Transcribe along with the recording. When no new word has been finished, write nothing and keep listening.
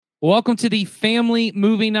Welcome to the Family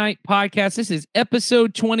Movie Night Podcast. This is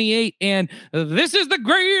episode 28, and this is the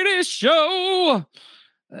greatest show.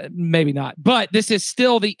 Maybe not, but this is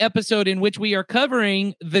still the episode in which we are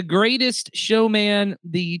covering The Greatest Showman,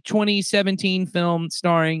 the 2017 film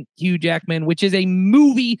starring Hugh Jackman, which is a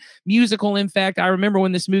movie musical. In fact, I remember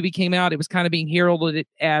when this movie came out, it was kind of being heralded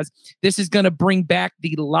as this is going to bring back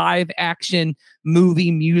the live action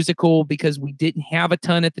movie musical because we didn't have a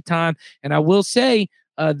ton at the time. And I will say,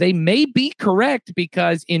 they may be correct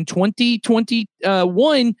because in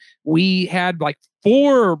 2021, we had like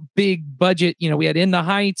 4 big budget. We had In the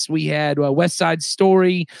Heights, we had West Side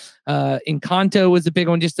Story, Encanto was a big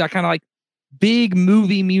one, just kind of like big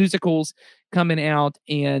movie musicals coming out.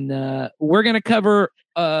 And we're going to cover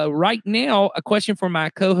right now a question from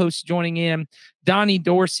my co-host joining in, Donnie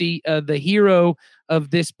Dorsey, the hero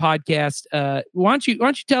of this podcast. Why don't you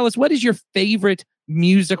tell us, what is your favorite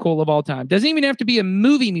musical of all time? Doesn't even have to be a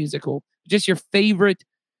movie musical, just your favorite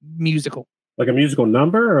musical. Like a musical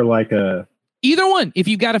number or like a... Either one. If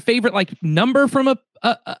you've got a favorite like number from a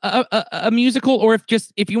musical, or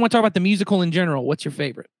if you want to talk about the musical in general, what's your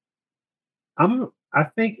favorite? I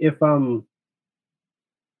think if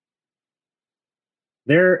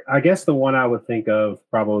I guess the one I would think of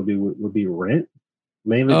probably would be Rent,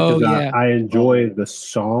 mainly because I enjoy the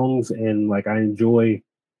songs and like I enjoy it.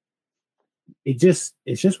 It's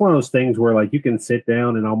just one of those things where like you can sit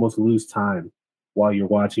down and almost lose time while you're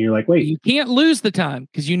watching. You're like, wait, you can't lose the time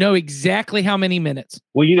because you know exactly how many minutes.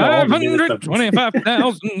 Well,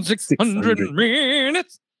 525,600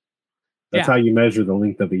 minutes. That's how you measure the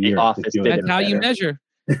length of a year. That's how you measure.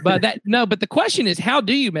 But but the question is, how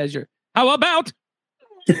do you measure? How about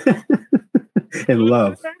and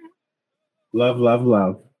love.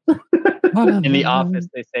 In The Office,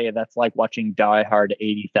 they say that's like watching Die Hard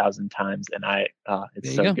 80,000 times, and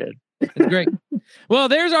it's so good. It's great. Well,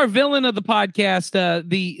 there's our villain of the podcast,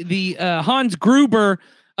 the Hans Gruber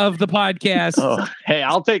of the podcast. Oh, hey,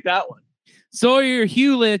 I'll take that one. Sawyer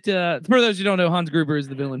Hewlett. For those who don't know, Hans Gruber is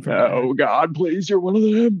the villain. Oh God, please, you're one of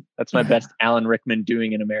them. That's my best Alan Rickman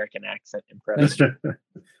doing an American accent impression.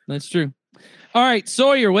 That's true. All right,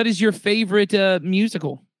 Sawyer, what is your favorite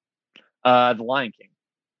musical? The Lion King.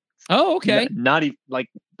 Oh, okay. Not even like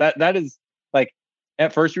that. That is like,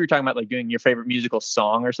 at first you were talking about like doing your favorite musical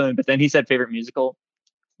song or something, but then he said favorite musical,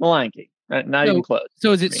 The Lion King. Not even close.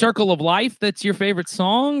 So is it Circle of Life that's your favorite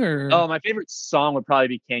song, or? Oh, my favorite song would probably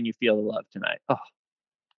be Can You Feel the Love Tonight? Oh.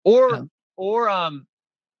 Or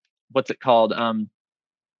what's it called?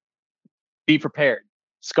 Be Prepared.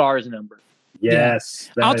 Scar's Number. Yes.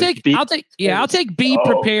 Yeah. I'll take Be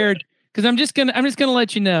Prepared. Because I'm just gonna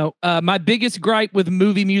let you know, my biggest gripe with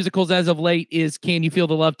movie musicals as of late is Can You Feel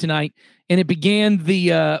the Love Tonight? And it began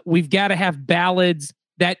we've got to have ballads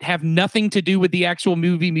that have nothing to do with the actual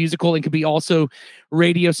movie musical and could be also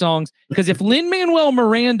radio songs. Because if Lin-Manuel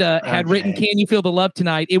Miranda had written Can You Feel the Love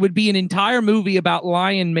Tonight, it would be an entire movie about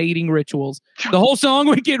lion mating rituals. The whole song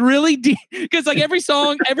would get really deep because like every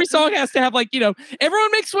song has to have like,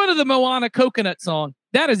 everyone makes fun of the Moana coconut song.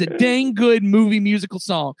 That is a dang good movie musical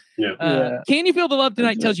song. Yeah. Can You Feel the Love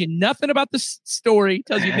Tonight tells you nothing about the story,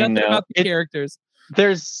 tells you nothing about the characters.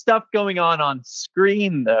 There's stuff going on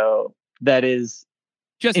screen, though, that is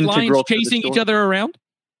just lions chasing each other around.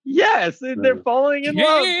 Yes, they're falling in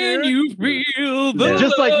love. Can you feel the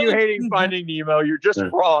just like you hating Finding Nemo, you're just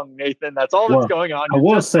wrong, Nathan. That's all that's going on. I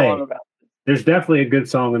will say, there's definitely a good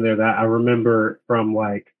song in there that I remember from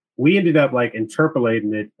like, we ended up like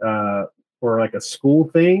interpolating it for like a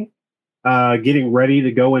school thing, getting ready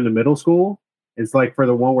to go into middle school. It's like for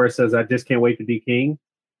the one where it says, I just can't wait to be king.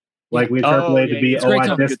 Like we interpolated to be,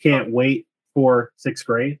 I just can't wait for 6th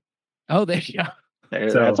grade. Oh, there you go.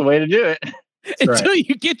 That's a way to do it. Until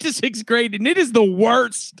you get to 6th grade, and it is the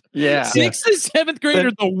worst. Yeah. 6th and 7th grade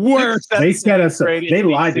are the worst. They said us, they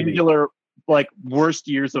lied to me. Like worst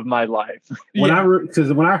years of my life. When I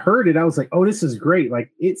heard it, I was like, oh, this is great. Like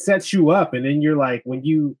it sets you up. And then you're like, when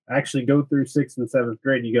you actually go through 6th and 7th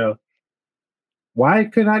grade, you go, why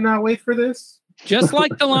could I not wait for this? Just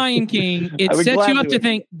like The Lion King, it sets you up to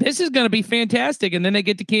think this is going to be fantastic. And then they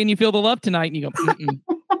get to Can You Feel the Love Tonight? And you go,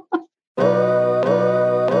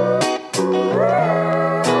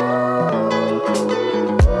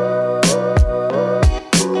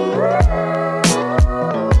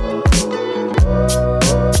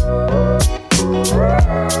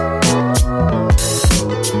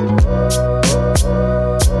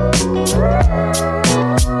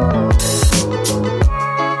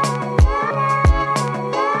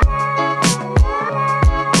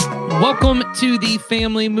 Welcome to the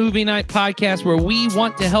Family Movie Night Podcast, where we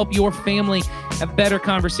want to help your family have better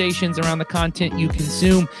conversations around the content you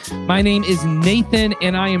consume. My name is Nathan,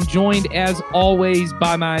 and I am joined, as always,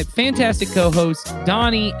 by my fantastic co-hosts,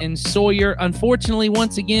 Donnie and Sawyer. Unfortunately,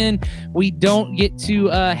 once again, we don't get to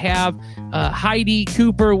have Heidi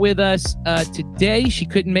Cooper with us today. She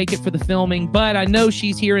couldn't make it for the filming, but I know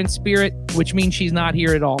she's here in spirit, which means she's not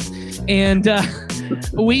here at all. And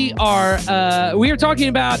we are talking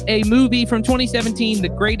about a movie from 2017, The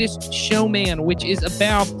Greatest Showman, which is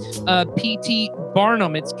about P.T.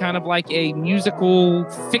 Barnum. It's kind of like a musical,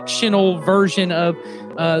 fictional version of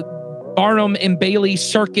Barnum and Bailey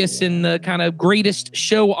Circus and the kind of greatest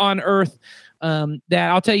show on earth.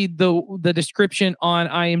 That I'll tell you the description on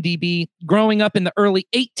IMDb. Growing up in the early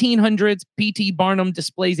 1800s, P.T. Barnum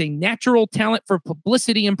displays a natural talent for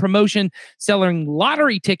publicity and promotion, selling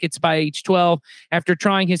lottery tickets by age 12. After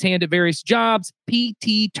trying his hand at various jobs,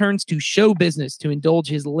 P.T. turns to show business to indulge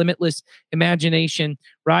his limitless imagination,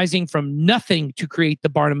 rising from nothing to create the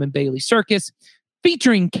Barnum and Bailey Circus,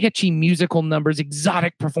 featuring catchy musical numbers,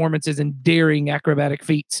 exotic performances, and daring acrobatic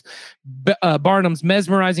feats. Barnum's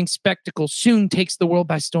mesmerizing spectacle soon takes the world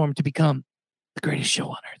by storm to become the greatest show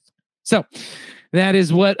on earth. So that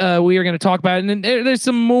is what we are going to talk about. And then there's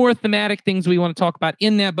some more thematic things we want to talk about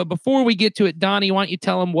in that. But before we get to it, Donnie, why don't you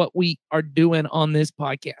tell them what we are doing on this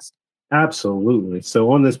podcast? Absolutely.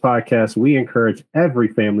 So on this podcast, we encourage every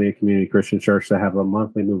family and community Christian church to have a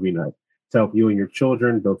monthly movie night to help you and your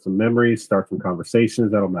children build some memories, start some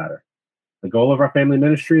conversations that'll matter. The goal of our family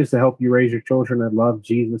ministry is to help you raise your children that love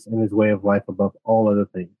Jesus and his way of life above all other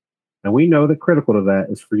things. And we know that critical to that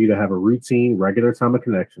is for you to have a routine, regular time of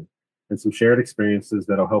connection and some shared experiences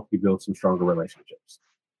that'll help you build some stronger relationships.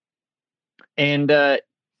 And, I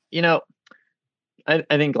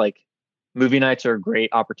think like movie nights are a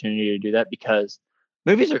great opportunity to do that, because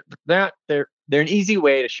movies they're an easy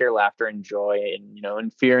way to share laughter and joy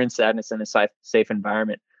and fear and sadness in a safe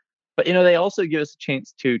environment. But, they also give us a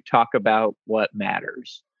chance to talk about what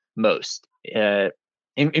matters most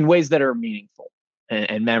in ways that are meaningful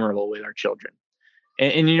and memorable with our children.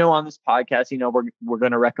 And on this podcast, we're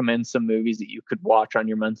going to recommend some movies that you could watch on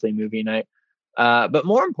your monthly movie night. But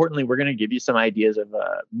more importantly, we're going to give you some ideas of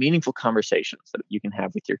meaningful conversations that you can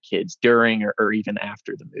have with your kids during or even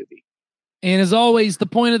after the movie. And as always, the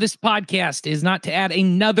point of this podcast is not to add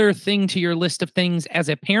another thing to your list of things as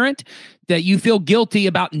a parent that you feel guilty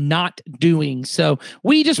about not doing. So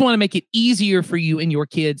we just want to make it easier for you and your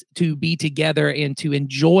kids to be together and to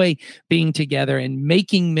enjoy being together and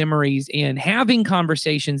making memories and having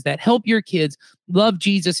conversations that help your kids love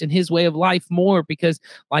Jesus and his way of life more. Because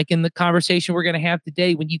like in the conversation we're going to have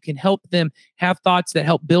today, when you can help them have thoughts that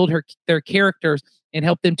help build their characters and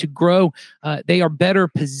help them to grow, they are better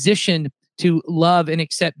positioned to love and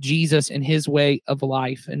accept Jesus and his way of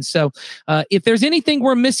life. And so if there's anything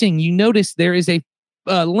we're missing, you notice there is a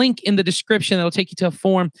link in the description that'll take you to a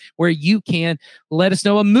form where you can let us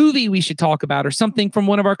know a movie we should talk about or something from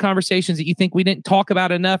one of our conversations that you think we didn't talk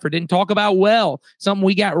about enough or didn't talk about well, something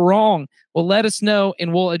we got wrong. Well, let us know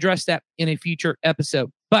and we'll address that in a future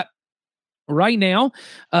episode. But right now,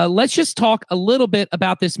 let's just talk a little bit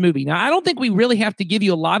about this movie. Now, I don't think we really have to give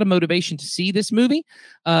you a lot of motivation to see this movie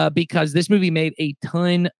because this movie made a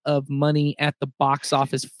ton of money at the box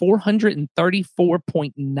office,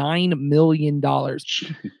 $434.9 million.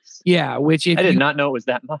 Jeez. Yeah, which I did not know it was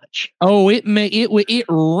that much. Oh, it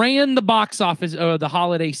ran the box office the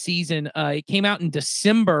holiday season. It came out in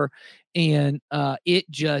December. And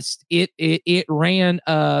it ran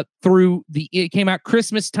it came out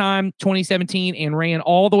Christmas time 2017 and ran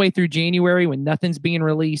all the way through January when nothing's being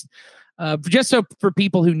released. Just so for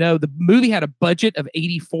people who know, the movie had a budget of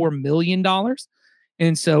 $84 million.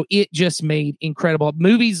 And so it just made incredible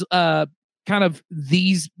movies. Kind of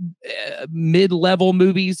these mid-level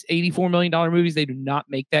movies, $84 million movies, they do not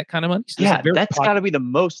make that kind of money. So yeah, that's got to be the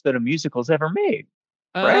most that a musical's ever made.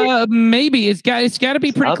 Right? Maybe it's got to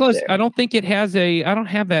be pretty close. There. I don't think it has I don't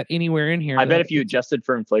have that anywhere in here. I bet if you adjusted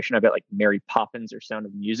for inflation, I bet like Mary Poppins or Sound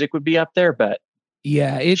of Music would be up there. But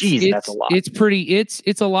yeah, that's a lot.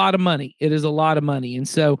 It's a lot of money. It is a lot of money. And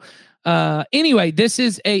so anyway, this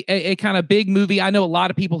is a kind of big movie. I know a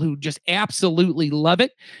lot of people who just absolutely love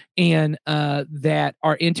it and that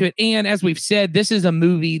are into it. And as we've said, this is a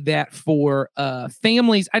movie that for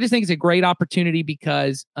families, I just think it's a great opportunity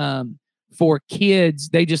because for kids,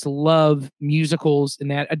 they just love musicals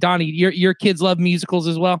and that. Donnie, your kids love musicals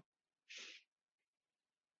as well?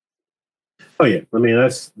 Oh yeah. I mean,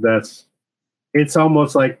 that's it's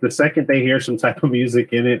almost like the second they hear some type of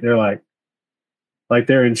music in it, they're like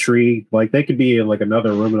they're intrigued. Like they could be in like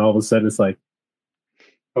another room and all of a sudden it's like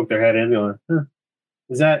poke their head in and go, huh,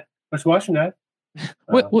 is that what's watching that?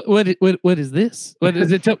 What is this? What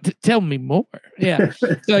is it? Tell me more. Yeah.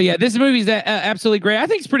 So yeah, this movie's absolutely great. I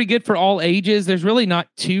think it's pretty good for all ages. There's really not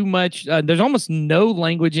too much. There's almost no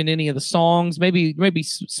language in any of the songs. Maybe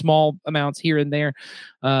small amounts here and there,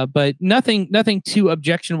 but nothing too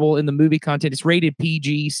objectionable in the movie content. It's rated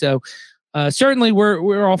PG, so certainly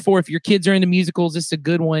we're all for. If your kids are into musicals, it's a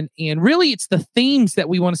good one. And really, it's the themes that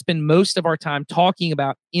we want to spend most of our time talking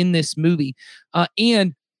about in this movie,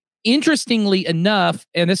 and interestingly enough,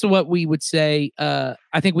 and this is what we would say,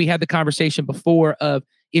 I think we had the conversation before of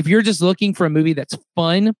if you're just looking for a movie that's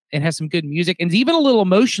fun and has some good music and even a little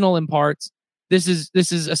emotional in parts, this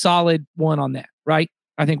is a solid one on that, right?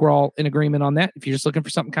 I think we're all in agreement on that. If you're just looking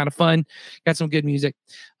for something kind of fun, got some good music.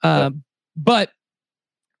 But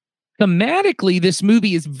thematically, this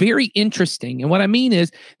movie is very interesting. And what I mean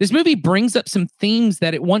is this movie brings up some themes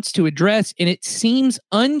that it wants to address, and it seems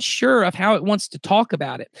unsure of how it wants to talk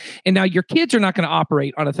about it. And now your kids are not going to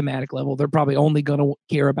operate on a thematic level. They're probably only going to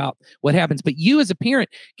care about what happens. But you as a parent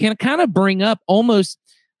can kind of bring up almost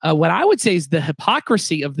what I would say is the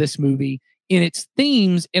hypocrisy of this movie in its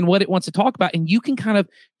themes and what it wants to talk about. And you can kind of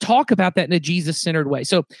talk about that in a Jesus-centered way.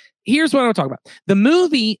 So here's what I want to talk about. The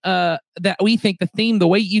movie that we think the theme, the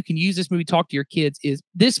way you can use this movie, talk to your kids, is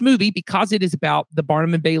this movie, because it is about the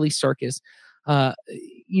Barnum and Bailey circus, for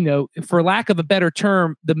lack of a better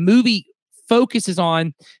term, the movie focuses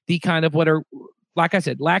on the kind of what are, like I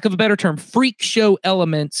said, lack of a better term, freak show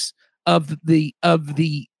elements of the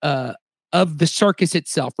circus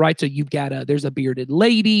itself, right? So you've got there's a bearded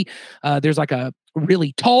lady, there's like a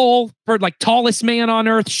really tallest man on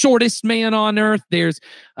earth, shortest man on earth. There's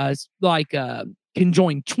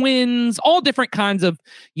conjoined twins, all different kinds of,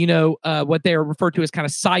 what they are referred to as kind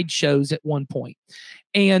of sideshows at one point.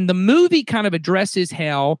 And the movie kind of addresses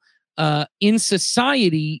how in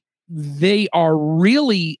society they are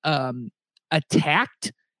really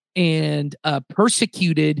attacked and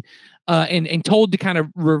persecuted and told to kind of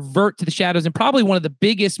revert to the shadows. And probably one of the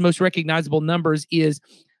biggest, most recognizable numbers is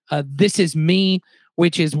 "This Is Me,"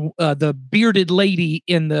 which is the bearded lady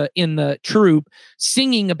in the troupe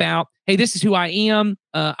singing about, "Hey, this is who I am.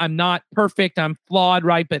 I'm not perfect. I'm flawed,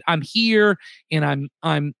 right? But I'm here, and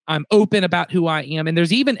I'm open about who I am." And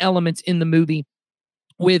there's even elements in the movie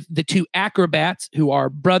with the two acrobats who are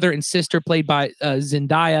brother and sister, played by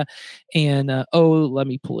Zendaya and let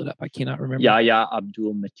me pull it up. I cannot remember. Yahya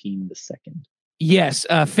Abdul-Mateen II. Yes,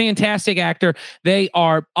 fantastic actor. They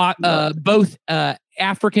are both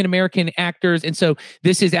African American actors, and so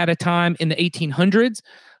this is at a time in the 1800s,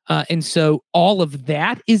 and so all of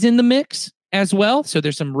that is in the mix as well. So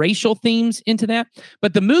there's some racial themes into that,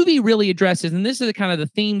 but the movie really addresses, and this is the kind of the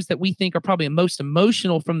themes that we think are probably the most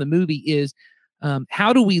emotional from the movie is.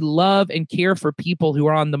 How do we love and care for people who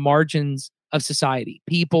are on the margins of society?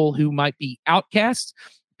 People who might be outcasts,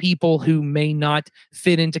 people who may not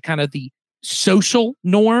fit into kind of the social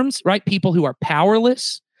norms, right? People who are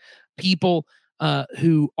powerless, people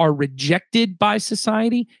who are rejected by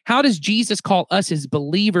society. How does Jesus call us as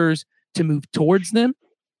believers to move towards them?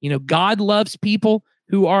 God loves people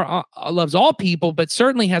who are loves all people, but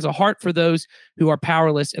certainly has a heart for those who are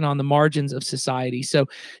powerless and on the margins of society. So,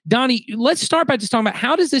 Donnie, let's start by just talking about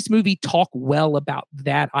how does this movie talk well about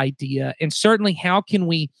that idea? And certainly how can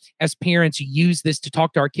we, as parents, use this to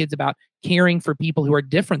talk to our kids about caring for people who are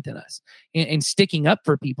different than us and sticking up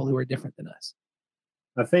for people who are different than us?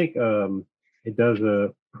 I think it does a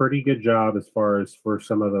pretty good job as far as for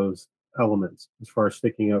some of those elements, as far as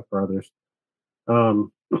sticking up for others.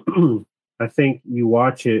 I think you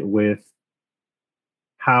watch it with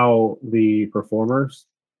how the performers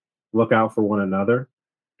look out for one another.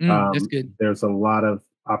 That's good. There's a lot of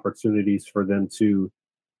opportunities for them to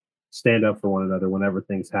stand up for one another whenever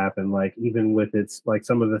things happen. Like even with it's like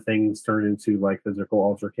some of the things turn into like physical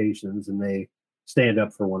altercations and they stand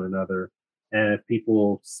up for one another. And if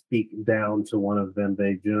people speak down to one of them,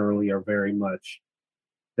 they generally are very much,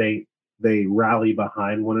 they rally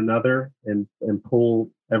behind one another and pull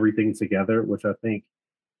everything together, which I think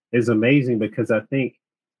is amazing because I think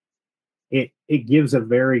it gives a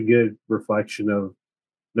very good reflection of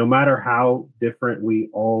no matter how different we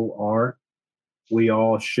all are, we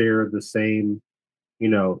all share the same,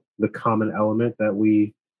 the common element that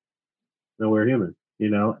we know we're human,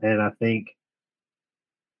 and I think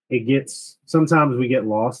sometimes we get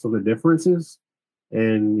lost on the differences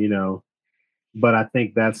and, but I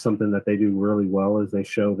think that's something that they do really well is they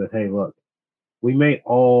show that, hey, look, we may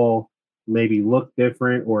all maybe look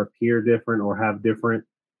different or appear different or have different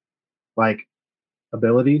like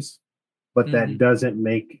abilities, but that doesn't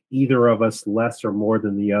make either of us less or more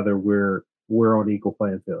than the other. We're on equal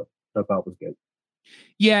playing field. I thought was good.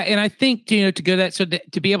 Yeah, and I think to go that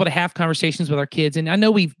to be able to have conversations with our kids, and I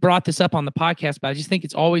know we've brought this up on the podcast, but I just think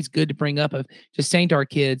it's always good to bring up of just saying to our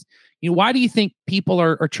kids, why do you think people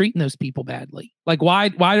are treating those people badly? Like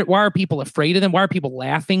why are people afraid of them? Why are people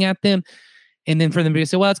laughing at them? And then for them to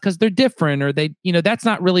say, well, it's because they're different, or they, that's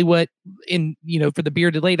not really what for the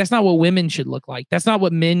bearded lady, that's not what women should look like. That's not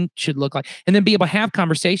what men should look like. And then be able to have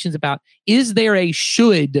conversations about, is there a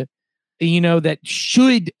should,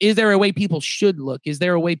 is there a way people should look? Is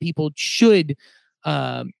there a way people should,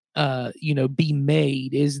 be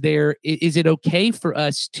made? Is it okay for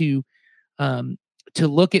us to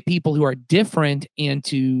look at people who are different and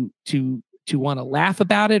to want to laugh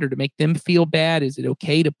about it or to make them feel bad? Is it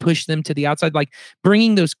okay to push them to the outside? Like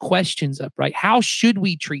bringing those questions up, right? How should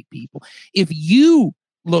we treat people? If you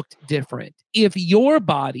looked different, if your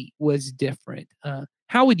body was different,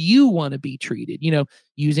 how would you want to be treated?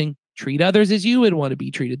 Using treat others as you would want to be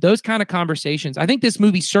treated. Those kind of conversations. I think this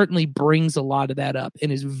movie certainly brings a lot of that up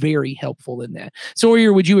and is very helpful in that.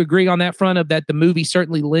 Sawyer, would you agree on that front of that the movie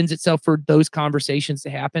certainly lends itself for those conversations to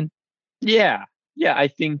happen? Yeah. Yeah. I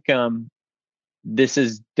think this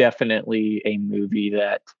is definitely a movie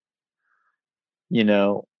that,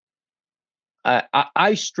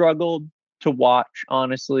 I struggled to watch,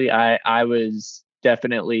 honestly. I was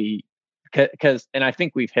definitely, because, and I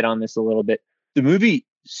think we've hit on this a little bit, the movie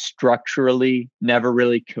structurally never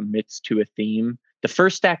really commits to a theme. The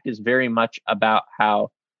first act is very much about how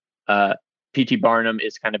P.T. Barnum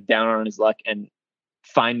is kind of down on his luck and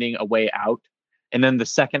finding a way out. And then the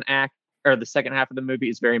second act, or the second half of the movie,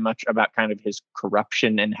 is very much about kind of his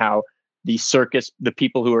corruption and how the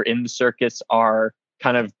people who are in the circus are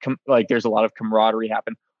kind of like there's a lot of camaraderie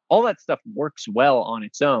happen. All that stuff works well on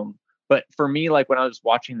its own. But for me, like when I was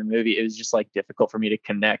watching the movie, it was just like difficult for me to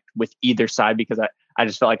connect with either side because I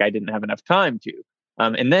just felt like I didn't have enough time to.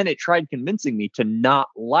 And then it tried convincing me to not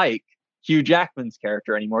like Hugh Jackman's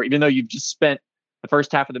character anymore, even though you've just spent the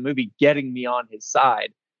first half of the movie getting me on his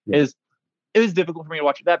side. Yeah. It was difficult for me to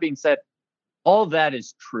watch. That being said, all that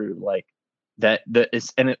is true. Like that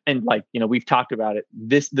and like, we've talked about it.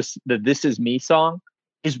 The This Is Me song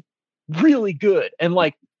is really good. And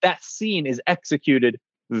like that scene is executed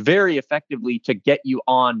very effectively to get you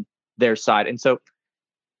on their side. And so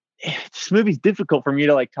this movie's difficult for me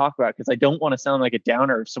to like talk about because I don't want to sound like a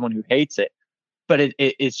downer of someone who hates it. But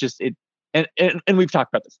it's just and we've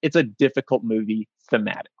talked about this. It's a difficult movie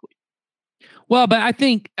thematically. Well, but I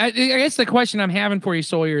think I guess the question I'm having for you,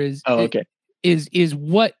 Sawyer, is is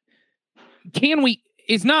what can we?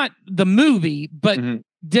 It's not the movie, but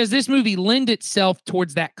does this movie lend itself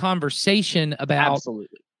towards that conversation about?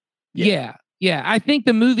 Absolutely. Yeah. I think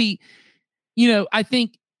the movie, I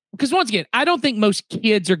think because once again, I don't think most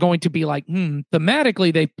kids are going to be like,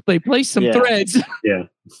 thematically they place some threads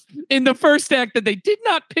in the first act that they did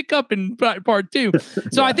not pick up in part two.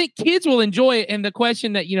 So I think kids will enjoy it. And the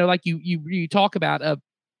question that, like you talk about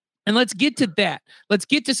and let's get to that. Let's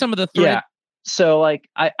get to some of the threads. Yeah. So like,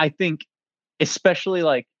 I think especially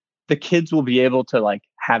like the kids will be able to like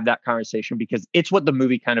have that conversation because it's what the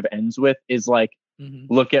movie kind of ends with is like,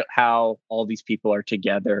 look at how all these people are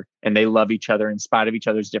together and they love each other in spite of each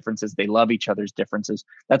other's differences. They love each other's differences.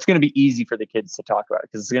 That's going to be easy for the kids to talk about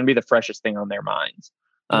because it's going to be the freshest thing on their minds.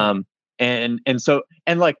 And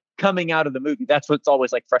like coming out of the movie, that's what's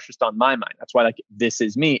always like freshest on my mind. That's why like This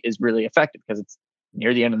Is Me is really effective because it's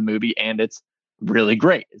near the end of the movie and it's really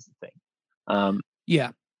great is the thing.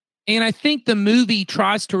 Yeah. And I think the movie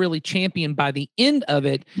tries to really champion by the end of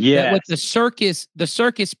it that what the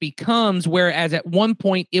circus becomes, whereas at one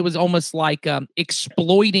point it was almost like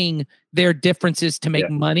exploiting their differences to make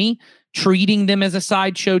money, treating them as a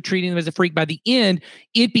sideshow, treating them as a freak. By the end,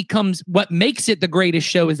 it becomes what makes it the greatest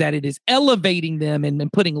show is that it is elevating them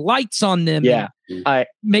and putting lights on them,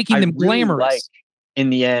 making them really glamorous. Like,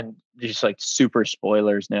 in the end, just like super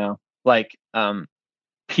spoilers now, like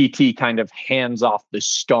PT kind of hands off the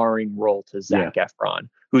starring role to Zac Efron,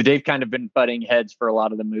 who they've kind of been butting heads for a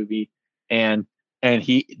lot of the movie. And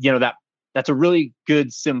he, that's a really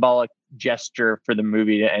good symbolic gesture for the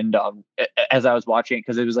movie to end on as I was watching it.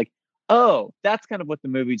 Cause it was like, oh, that's kind of what the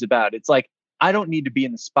movie's about. It's like, I don't need to be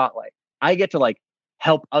in the spotlight. I get to like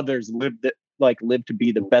help others live to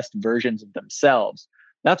be the best versions of themselves.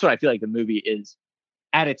 That's what I feel like the movie is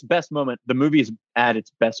at its best moment. The movie is at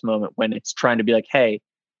its best moment when it's trying to be like, hey,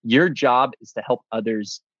 your job is to help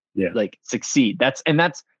others like succeed.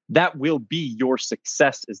 That will be your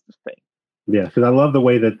success is the thing. Yeah. Cause I love the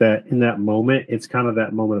way that in that moment, it's kind of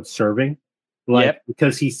that moment of serving, like,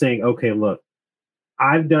 because he's saying, okay, look,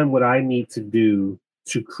 I've done what I need to do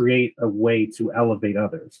to create a way to elevate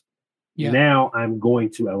others. Yeah. Now I'm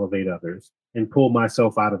going to elevate others and pull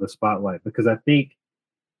myself out of the spotlight, because I think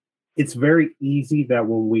it's very easy that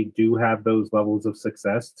when we do have those levels of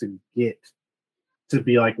success to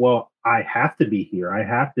be like, well, I have to be here. I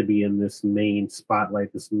have to be in this main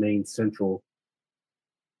spotlight, this main central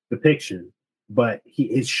depiction. But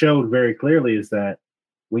it showed very clearly is that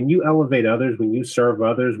when you elevate others, when you serve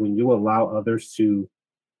others, when you allow others to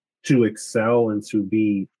excel and to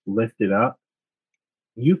be lifted up,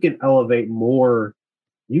 you can elevate more.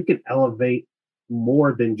 You can elevate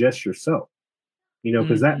more than just yourself.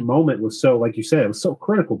 Because that moment was so, like you said, it was so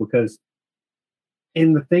critical, because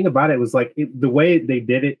and the thing about it was like the way they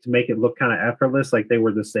did it to make it look kind of effortless, like they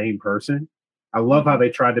were the same person. I love how they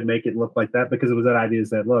tried to make it look like that, because it was that idea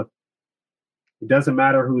is that, look, it doesn't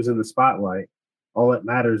matter who's in the spotlight. All that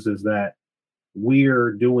matters is that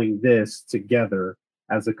we're doing this together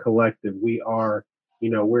as a collective. We are,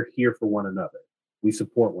 we're here for one another. We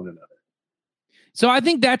support one another. So I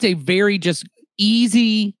think that's a very just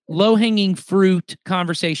easy, low-hanging fruit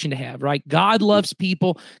conversation to have, right? God loves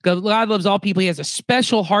people. God loves all people. He has a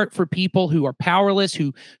special heart for people who are powerless,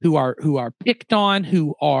 who are picked on,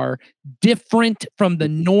 who are different from the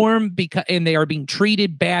norm, and they are being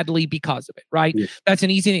treated badly because of it, right? Yeah. That's an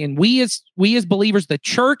easy thing. And we as believers, the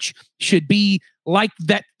church should be like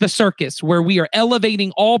that, the circus, where we are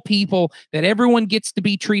elevating all people, that everyone gets to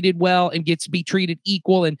be treated well and gets to be treated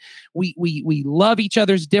equal. And we love each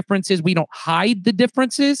other's differences. We don't hide the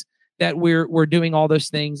differences, that we're doing all those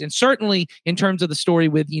things. And certainly in terms of the story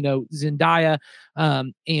with, Zendaya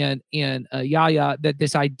and Yahya, that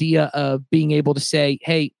this idea of being able to say,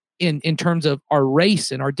 hey, in terms of our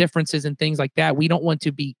race and our differences and things like that, we don't want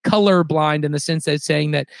to be colorblind in the sense that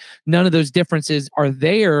saying that none of those differences are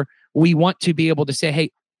there. We want to be able to say,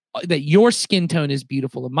 hey, that your skin tone is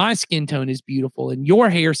beautiful and my skin tone is beautiful and your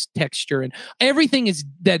hair texture and everything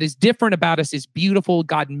that is different about us is beautiful.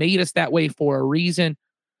 God made us that way for a reason.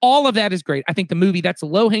 All of that is great. I think the movie, that's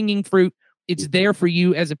low-hanging fruit. It's there for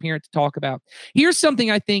you as a parent to talk about. Here's something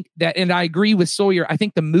I think that, and I agree with Sawyer, I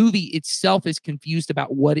think the movie itself is confused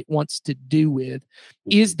about what it wants to do with,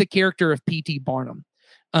 is the character of P.T. Barnum.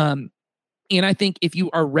 And I think if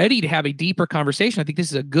you are ready to have a deeper conversation, I think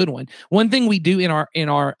this is a good one. One thing we do in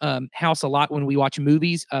our house a lot when we watch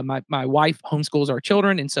movies, my wife homeschools our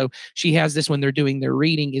children, and so she has this when they're doing their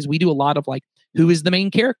reading, is we do a lot of like, who is the main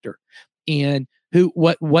character, and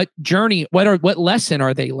what journey, what lesson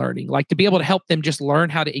are they learning? Like, to be able to help them just learn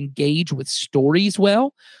how to engage with stories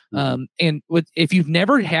well. And if you've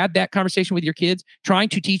never had that conversation with your kids, trying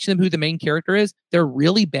to teach them who the main character is, they're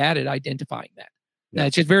really bad at identifying that.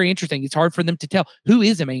 It's just very interesting. It's hard for them to tell who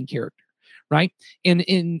is a main character, right? And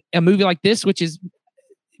in a movie like this, which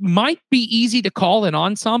might be easy to call an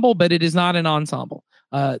ensemble, but it is not an ensemble.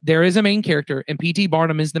 There is a main character, and P.T.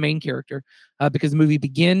 Barnum is the main character because the movie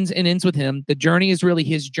begins and ends with him. The journey is really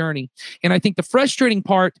his journey. And I think the frustrating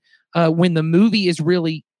part when the movie is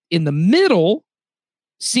really in the middle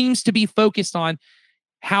seems to be focused on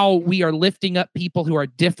how we are lifting up people who are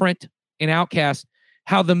different and outcast,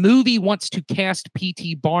 how the movie wants to cast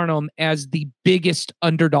P.T. Barnum as the biggest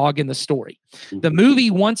underdog in the story. The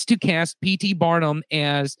movie wants to cast P.T. Barnum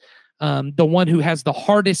as the one who has the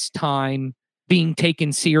hardest time being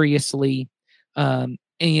taken seriously. So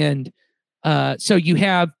you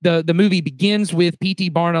have the movie begins with P.T.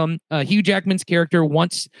 Barnum. Hugh Jackman's character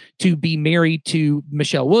wants to be married to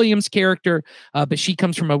Michelle Williams' character, but she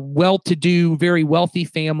comes from a well-to-do, very wealthy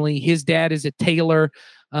family. His dad is a tailor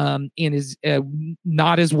and is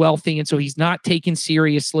not as wealthy, and so he's not taken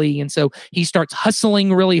seriously. And so he starts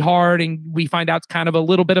hustling really hard, and we find out it's kind of a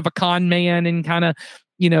little bit of a con man, and kind of,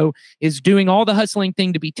 is doing all the hustling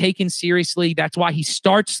thing to be taken seriously. That's why he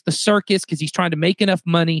starts the circus, because he's trying to make enough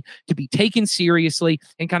money to be taken seriously.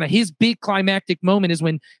 And kind of his big climactic moment is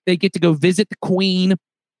when they get to go visit the Queen,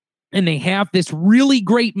 and they have this really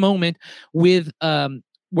great moment with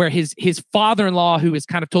where his father-in-law, who has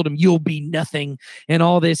kind of told him, you'll be nothing and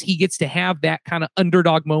all this, he gets to have that kind of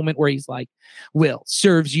underdog moment where he's like, well,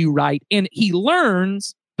 serves you right. And he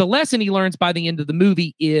learns, the lesson he learns by the end of the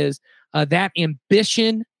movie is that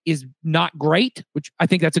ambition is not great, which I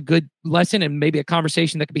think that's a good lesson, and maybe a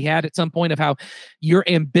conversation that could be had at some point, of how your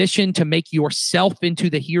ambition to make yourself into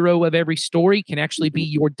the hero of every story can actually be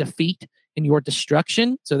your defeat and your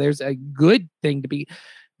destruction. So there's a good thing to be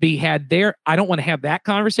had there. I don't want to have that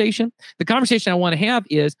conversation. The conversation I want to have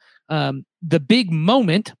is the big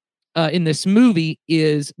moment in this movie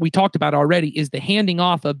is, we talked about already, is the handing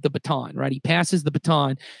off of the baton, right? He passes the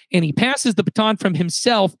baton, and he passes the baton from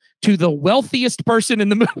himself to the wealthiest person in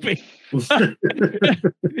the movie.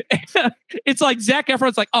 It's like Zac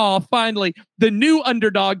Efron's like, oh, finally, the new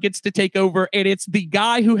underdog gets to take over, and it's the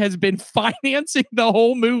guy who has been financing the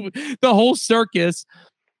whole movie, the whole circus.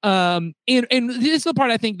 And this is the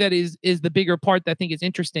part I think that is the bigger part that I think is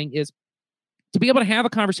interesting, is to be able to have a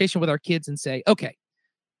conversation with our kids and say, okay,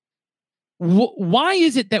 why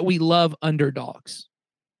is it that we love underdogs,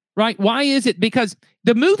 right? Why is it? Because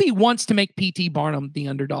the movie wants to make P.T. Barnum the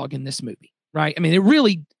underdog in this movie, right? I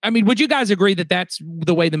mean, would you guys agree that that's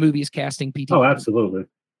the way the movie is casting P.T. Oh, Barnum?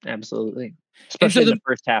 absolutely. Especially the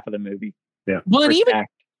first half of the movie. Yeah. Well, and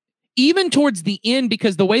even towards the end,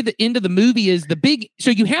 because the way the end of the movie is so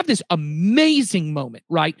you have this amazing moment,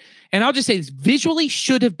 right? And I'll just say this, visually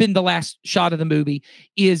should have been the last shot of the movie,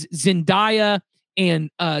 is Zendaya and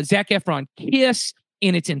Zac Efron kiss,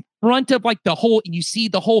 and it's in front of like you see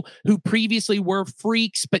the whole, who previously were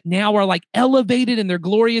freaks, but now are like elevated and they're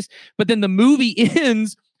glorious. But then the movie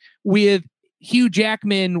ends with Hugh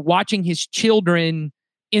Jackman watching his children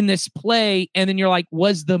in this play. And then you're like,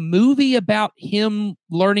 was the movie about him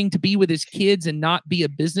learning to be with his kids and not be a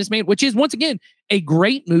businessman? Which is, once again, a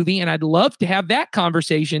great movie. And I'd love to have that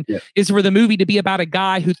conversation, is for the movie to be about a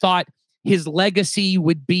guy who thought his legacy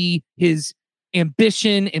would be his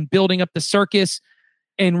ambition and building up the circus.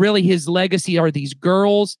 And really his legacy are these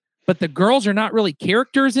girls, but the girls are not really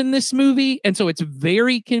characters in this movie. And so it's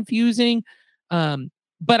very confusing. But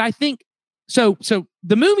I think, so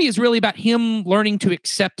the movie is really about him learning to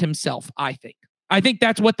accept himself, I think. I think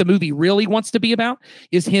that's what the movie really wants to be about,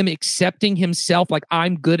 is him accepting himself. Like,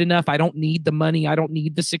 I'm good enough. I don't need the money. I don't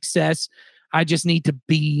need the success. I just need to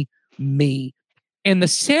be me. And the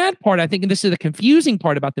sad part, I think, and this is the confusing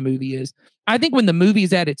part about the movie, is I think when the movie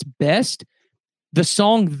is at its best, the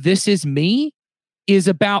song "This Is Me" is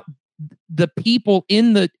about the people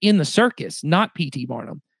in the circus, not P.T.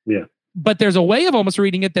 Barnum. Yeah. But there's a way of almost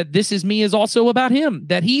reading it that "This Is Me" is also about him,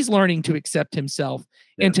 that he's learning to accept himself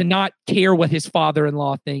and to not care what his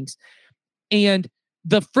father-in-law thinks. And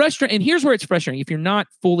and here's where it's frustrating, if you're not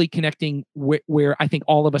fully connecting where I think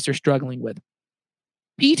all of us are struggling with.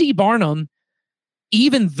 P.T. Barnum,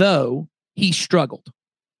 even though he struggled,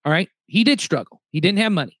 all right, he did struggle. He didn't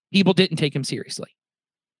have money. People didn't take him seriously.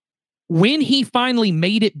 When he finally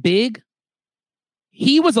made it big,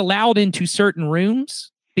 he was allowed into certain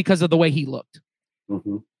rooms because of the way he looked.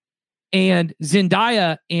 Mm-hmm. And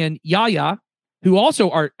Zendaya and Yaya, who also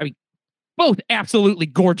are, I mean, both absolutely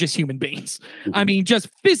gorgeous human beings. Mm-hmm. I mean, just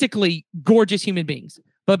physically gorgeous human beings.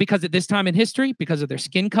 But because at this time in history, because of their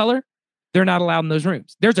skin color, they're not allowed in those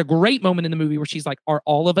rooms. There's a great moment in the movie where she's like, are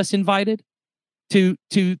all of us invited to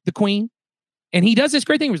the queen? And he does this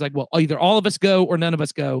great thing where he's like, well, either all of us go or none of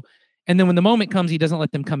us go. And then when the moment comes, he doesn't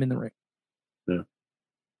let them come in the room. Yeah.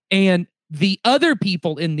 And the other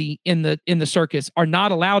people in the circus are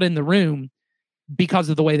not allowed in the room because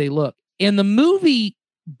of the way they look. And the movie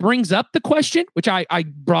brings up the question, which I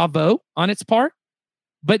bravo on its part,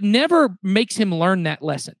 but never makes him learn that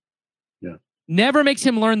lesson. Yeah. Never makes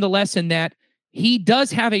him learn the lesson that he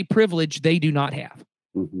does have a privilege they do not have.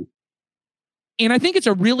 Mm-hmm. And I think it's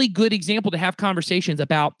a really good example to have conversations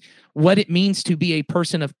about what it means to be a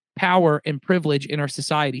person of power and privilege in our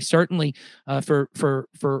society. Certainly for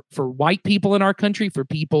white people in our country, for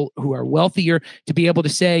people who are wealthier, to be able to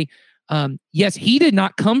say, yes, he did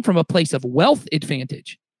not come from a place of wealth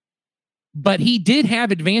advantage, but he did have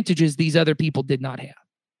advantages these other people did not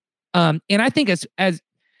have. And I think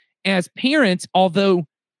as parents, although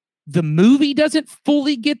the movie doesn't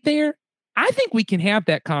fully get there, I think we can have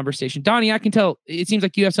that conversation. Donnie, I can tell it seems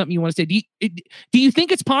like you have something you want to say. Do you think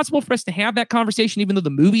it's possible for us to have that conversation even though the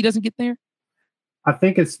movie doesn't get there? I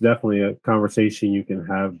think it's definitely a conversation you can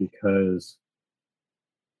have, because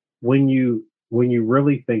when you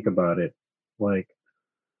really think about it, like,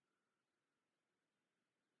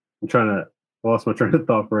 I lost my train of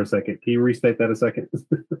thought for a second. Can you restate that a second?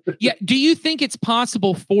 Yeah. Do you think it's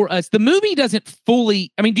possible for us? The movie doesn't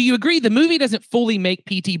fully, I mean, do you agree the movie doesn't fully make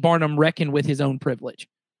P.T. Barnum reckon with his own privilege?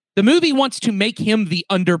 The movie wants to make him the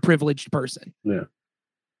underprivileged person. Yeah.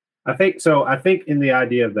 I think so. I think in the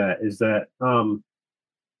idea of that is that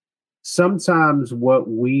sometimes what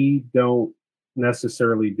we don't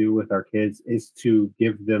necessarily do with our kids is to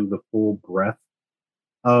give them the full breadth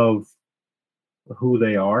of who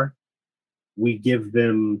they are. We give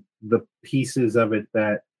them the pieces of it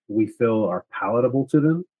that we feel are palatable to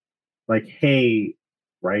them. Like, hey,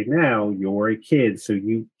 right now you're a kid, so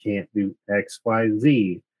you can't do X, Y,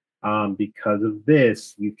 Z. because of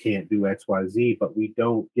this, you can't do X, Y, Z. But we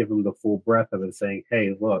don't give them the full breadth of it, saying,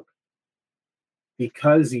 hey, look,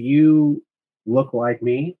 because you look like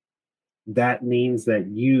me, that means that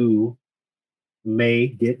you may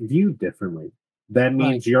get viewed differently. That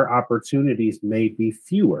means your opportunities may be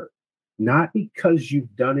fewer, not because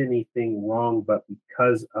you've done anything wrong, but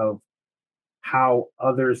because of how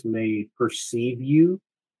others may perceive you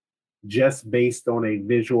just based on a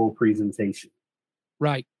visual presentation.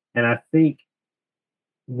 Right. And I think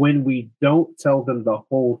when we don't tell them the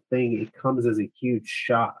whole thing, it comes as a huge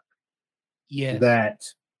shock. Yes. That,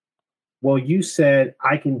 well, you said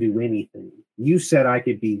I can do anything. You said I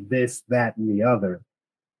could be this, that, and the other,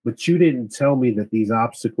 but you didn't tell me that these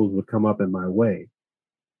obstacles would come up in my way.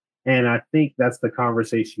 And I think that's the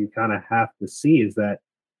conversation you kind of have to see, is that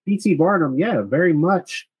P.T. Barnum, yeah, very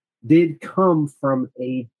much did come from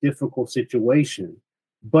a difficult situation,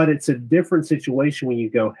 but it's a different situation when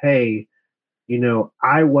you go, hey, you know,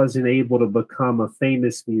 I wasn't able to become a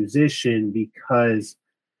famous musician because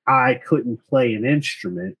I couldn't play an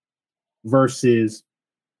instrument, versus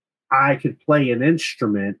I could play an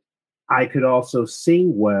instrument. I could also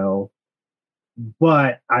sing well,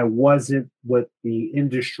 but I wasn't what the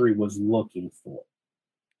industry was looking for.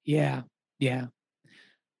 Yeah. Yeah.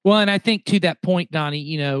 Well, and I think to that point, Donnie,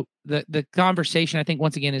 you know, the conversation, I think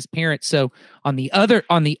once again as parents. So on the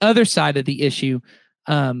other side of the issue,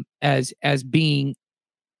 as being,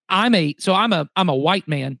 I'm a white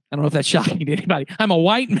man. I don't know if that's shocking to anybody. I'm a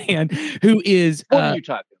white man who is. What are you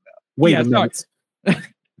talking about? Wait a minute.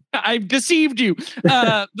 I've deceived you.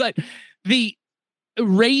 But the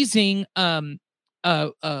raising two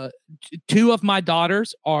of my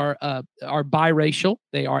daughters are biracial.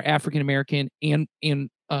 They are African American and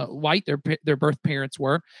white. Their birth parents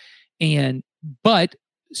were, but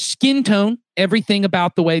skin tone, everything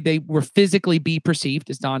about the way they were physically be perceived,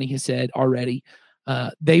 as Donnie has said already,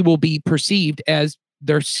 they will be perceived as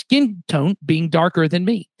their skin tone being darker than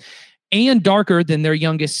me and darker than their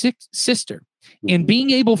youngest sister. And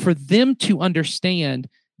being able for them to understand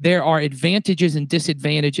there are advantages and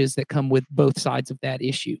disadvantages that come with both sides of that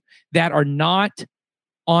issue that are not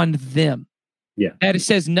on them. Yeah. That it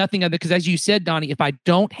says nothing other, because as you said, Donnie, if I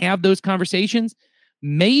don't have those conversations,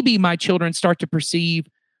 maybe my children start to perceive,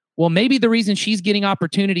 well, maybe the reason she's getting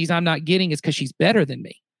opportunities I'm not getting is because she's better than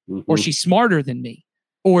me, or she's smarter than me,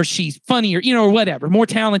 or she's funnier, you know, or whatever, more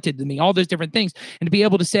talented than me, all those different things. And to be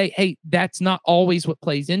able to say, hey, that's not always what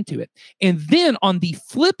plays into it. And then on the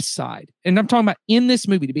flip side, and I'm talking about in this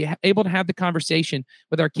movie, to be able to have the conversation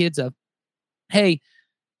with our kids of, hey,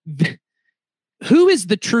 who is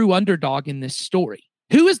the true underdog in this story?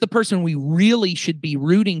 Who is the person we really should be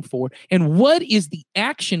rooting for? And what is the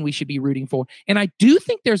action we should be rooting for? And I do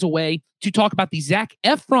think there's a way to talk about the Zac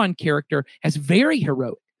Efron character as very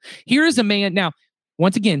heroic. Here is a man. Now,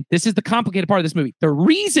 once again, this is the complicated part of this movie. The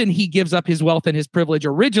reason he gives up his wealth and his privilege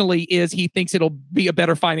originally is he thinks it'll be a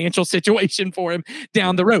better financial situation for him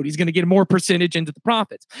down the road. He's going to get more percentage into the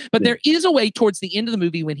profits. But there is a way towards the end of the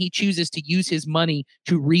movie when he chooses to use his money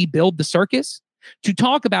to rebuild the circus, to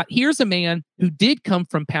talk about, here's a man who did come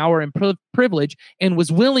from power and privilege and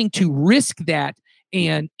was willing to risk that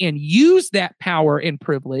and use that power and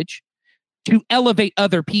privilege to elevate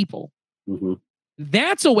other people.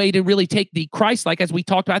 That's a way to really take the Christ-like, as we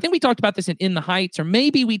talked about. I think we talked about this in the Heights, or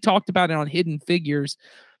maybe we talked about it on Hidden Figures.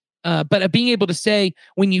 But being able to say,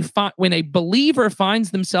 when a believer finds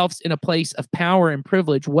themselves in a place of power and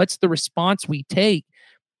privilege, what's the response we take?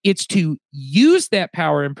 It's to use that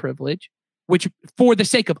power and privilege, which for the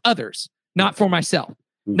sake of others, not for myself,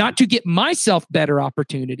 not to get myself better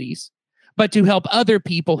opportunities, but to help other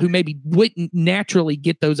people who maybe wouldn't naturally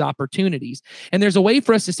get those opportunities. And there's a way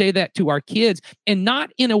for us to say that to our kids, and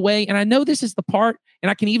not in a way, and I know this is the part, and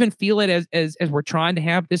I can even feel it as we're trying to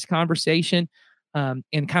have this conversation,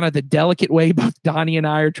 in kind of the delicate way both Donnie and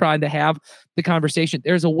I are trying to have the conversation.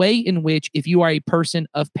 There's a way in which, if you are a person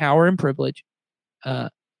of power and privilege,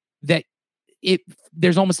 that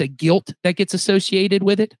there's almost a guilt that gets associated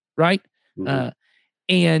with it, right?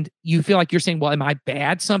 And you feel like you're saying, well, am I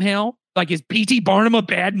bad somehow? Like, is P.T. Barnum a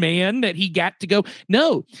bad man that he got to go?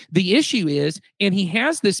 No, the issue is, and he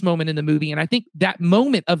has this moment in the movie, and I think that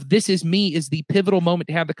moment of "this is me" is the pivotal moment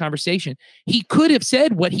to have the conversation. He could have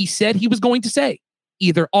said what he said he was going to say.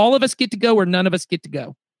 Either all of us get to go or none of us get to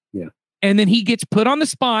go. Yeah. And then he gets put on the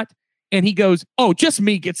spot and he goes, oh, just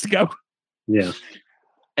me gets to go. Yeah.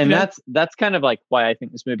 And that's kind of like why I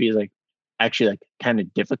think this movie is like actually like kind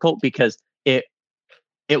of difficult, because it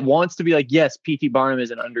wants to be like, yes, P.T. Barnum is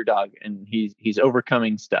an underdog and he's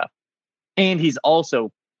overcoming stuff. And he's also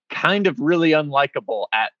kind of really unlikable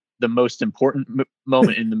at the most important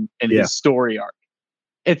moment in his story arc.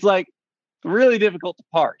 It's like really difficult to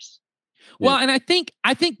parse. Well, and I think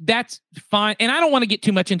that's fine. And I don't want to get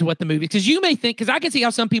too much into what the movie, because you may think, because I can see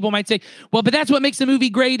how some people might say, well, but that's what makes the movie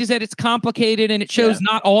great, is that it's complicated and it shows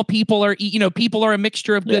not all people are, people are a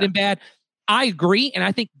mixture of good and bad. I agree. And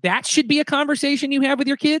I think that should be a conversation you have with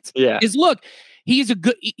your kids. Yeah. Is look,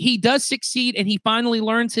 he does succeed and he finally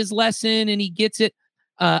learns his lesson and he gets it.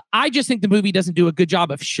 I just think the movie doesn't do a good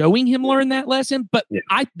job of showing him learn that lesson. But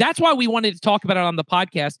that's why we wanted to talk about it on the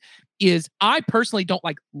podcast. Is I personally don't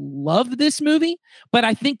love this movie, but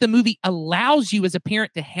I think the movie allows you as a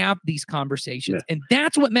parent to have these conversations, and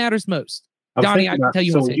that's what matters most. Donnie, I can tell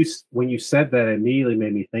you. So when you said that, it immediately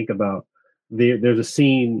made me think about there's a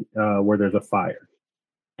scene where there's a fire,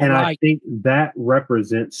 and I think that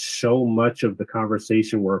represents so much of the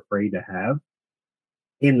conversation we're afraid to have,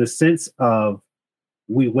 in the sense of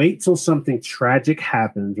we wait till something tragic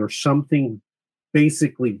happens or something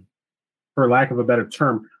basically, for lack of a better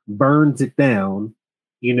term, burns it down,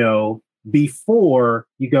 before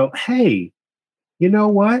you go, hey, you know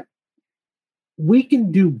what? We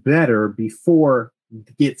can do better before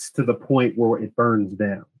it gets to the point where it burns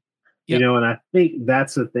down. And I think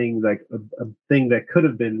that's a thing, like a thing that could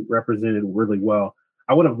have been represented really well.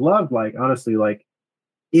 I would have loved, honestly,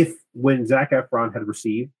 if when Zac Efron had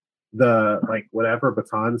received the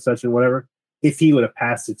baton such and whatever, if he would have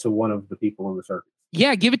passed it to one of the people on the circuit.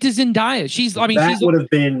 Yeah, give it to Zendaya. That would have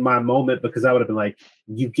been my moment, because I would have been like,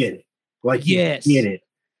 you get it. You get it.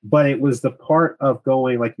 But it was the part of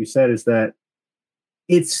going, like you said, is that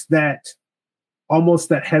it's that almost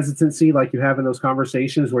that hesitancy like you have in those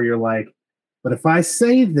conversations where you're like, but if I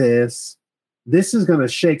say this is going to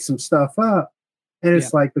shake some stuff up. And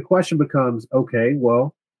it's like the question becomes, okay,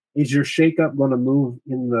 well, is your shakeup going to move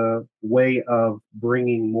in the way of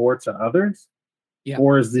bringing more to others? Yeah.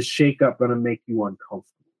 Or is this shakeup going to make you uncomfortable?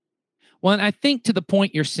 Well, and I think to the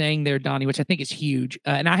point you're saying there, Donnie, which I think is huge,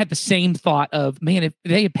 and I had the same thought of, man, if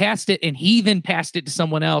they had passed it and he then passed it to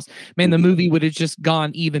someone else, man, the movie would have just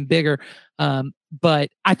gone even bigger.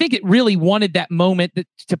 But I think it really wanted that moment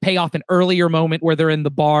to pay off an earlier moment where they're in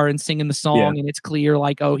the bar and singing the song, and it's clear,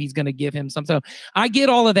 oh, he's going to give him some. So I get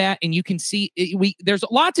all of that, and you can see there's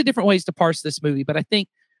lots of different ways to parse this movie, but I think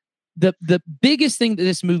the biggest thing that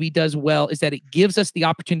this movie does well is that it gives us the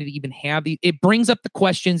opportunity to even have it brings up the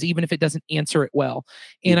questions, even if it doesn't answer it well.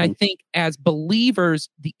 And I think as believers,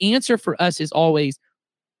 the answer for us is always,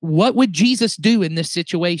 what would Jesus do in this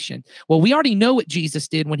situation? Well, we already know what Jesus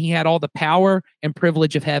did when he had all the power and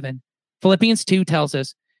privilege of heaven. Philippians 2 tells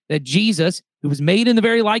us that Jesus, who was made in the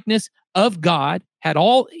very likeness of God,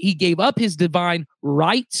 he gave up his divine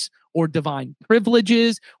rights or divine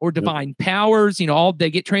privileges or divine powers, they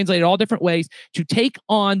get translated all different ways, to take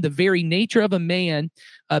on the very nature of a man,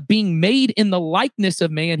 being made in the likeness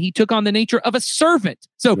of man. He took on the nature of a servant.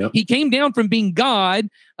 So he came down from being God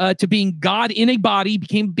to being God in a body,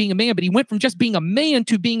 became being a man, but he went from just being a man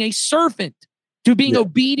to being a servant, to being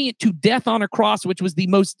obedient to death on a cross, which was the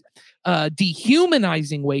most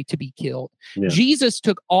dehumanizing way to be killed. Jesus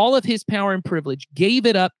took all of his power and privilege, gave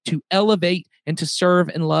it up to elevate and to serve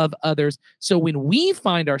and love others. So when we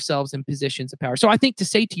find ourselves in positions of power, so I think to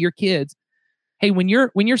say to your kids, hey, when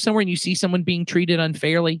you're somewhere and you see someone being treated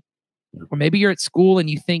unfairly, or maybe you're at school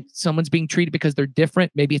and you think someone's being treated because they're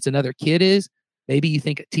different, maybe it's another kid is, maybe you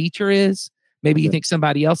think a teacher is, maybe you think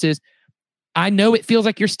somebody else is. I know it feels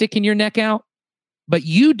like you're sticking your neck out, but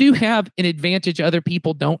you do have an advantage other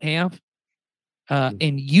people don't have.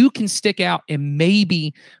 And you can stick out and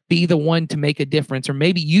maybe be the one to make a difference, or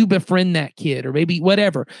maybe you befriend that kid, or maybe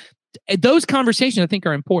whatever. Those conversations I think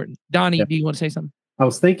are important. Donnie, do you want to say something? I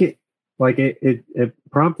was thinking, it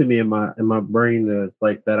prompted me in my brain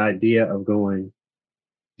that idea of going,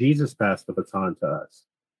 Jesus passed the baton to us,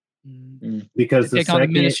 because take on the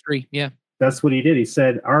ministry. Yeah, that's what he did. He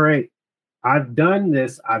said, all right, I've done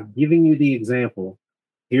this. I've given you the example.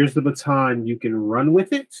 Here's the baton. You can run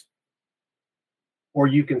with it, or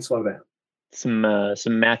you can slow down.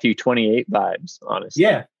 Some Matthew 28 vibes, honestly.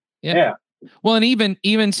 Yeah. Well, and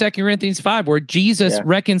even 2 Corinthians 5, where Jesus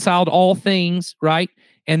reconciled all things, right?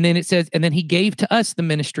 And then it says, and then he gave to us the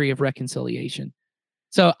ministry of reconciliation.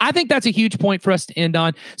 So I think that's a huge point for us to end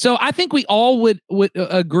on. So I think we all would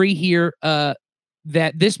agree here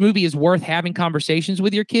that this movie is worth having conversations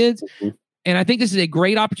with your kids. And I think this is a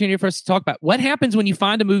great opportunity for us to talk about what happens when you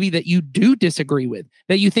find a movie that you do disagree with,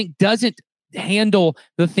 that you think doesn't handle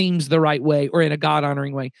the themes the right way or in a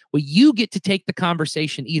God-honoring way. Well, you get to take the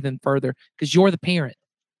conversation even further because you're the parent.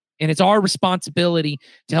 And it's our responsibility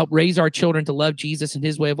to help raise our children to love Jesus and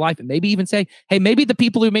his way of life. And maybe even say, hey, maybe the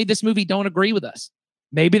people who made this movie don't agree with us.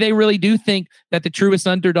 Maybe they really do think that the truest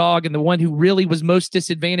underdog and the one who really was most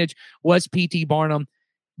disadvantaged was P.T. Barnum.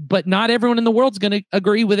 But not everyone in the world is going to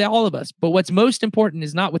agree with all of us. But what's most important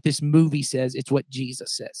is not what this movie says, it's what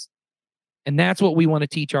Jesus says. And that's what we want to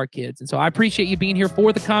teach our kids. And so I appreciate you being here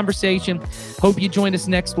for the conversation. Hope you join us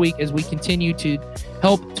next week as we continue to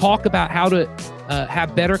help talk about how to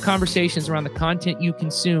have better conversations around the content you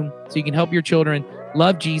consume so you can help your children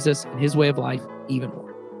love Jesus and his way of life even more.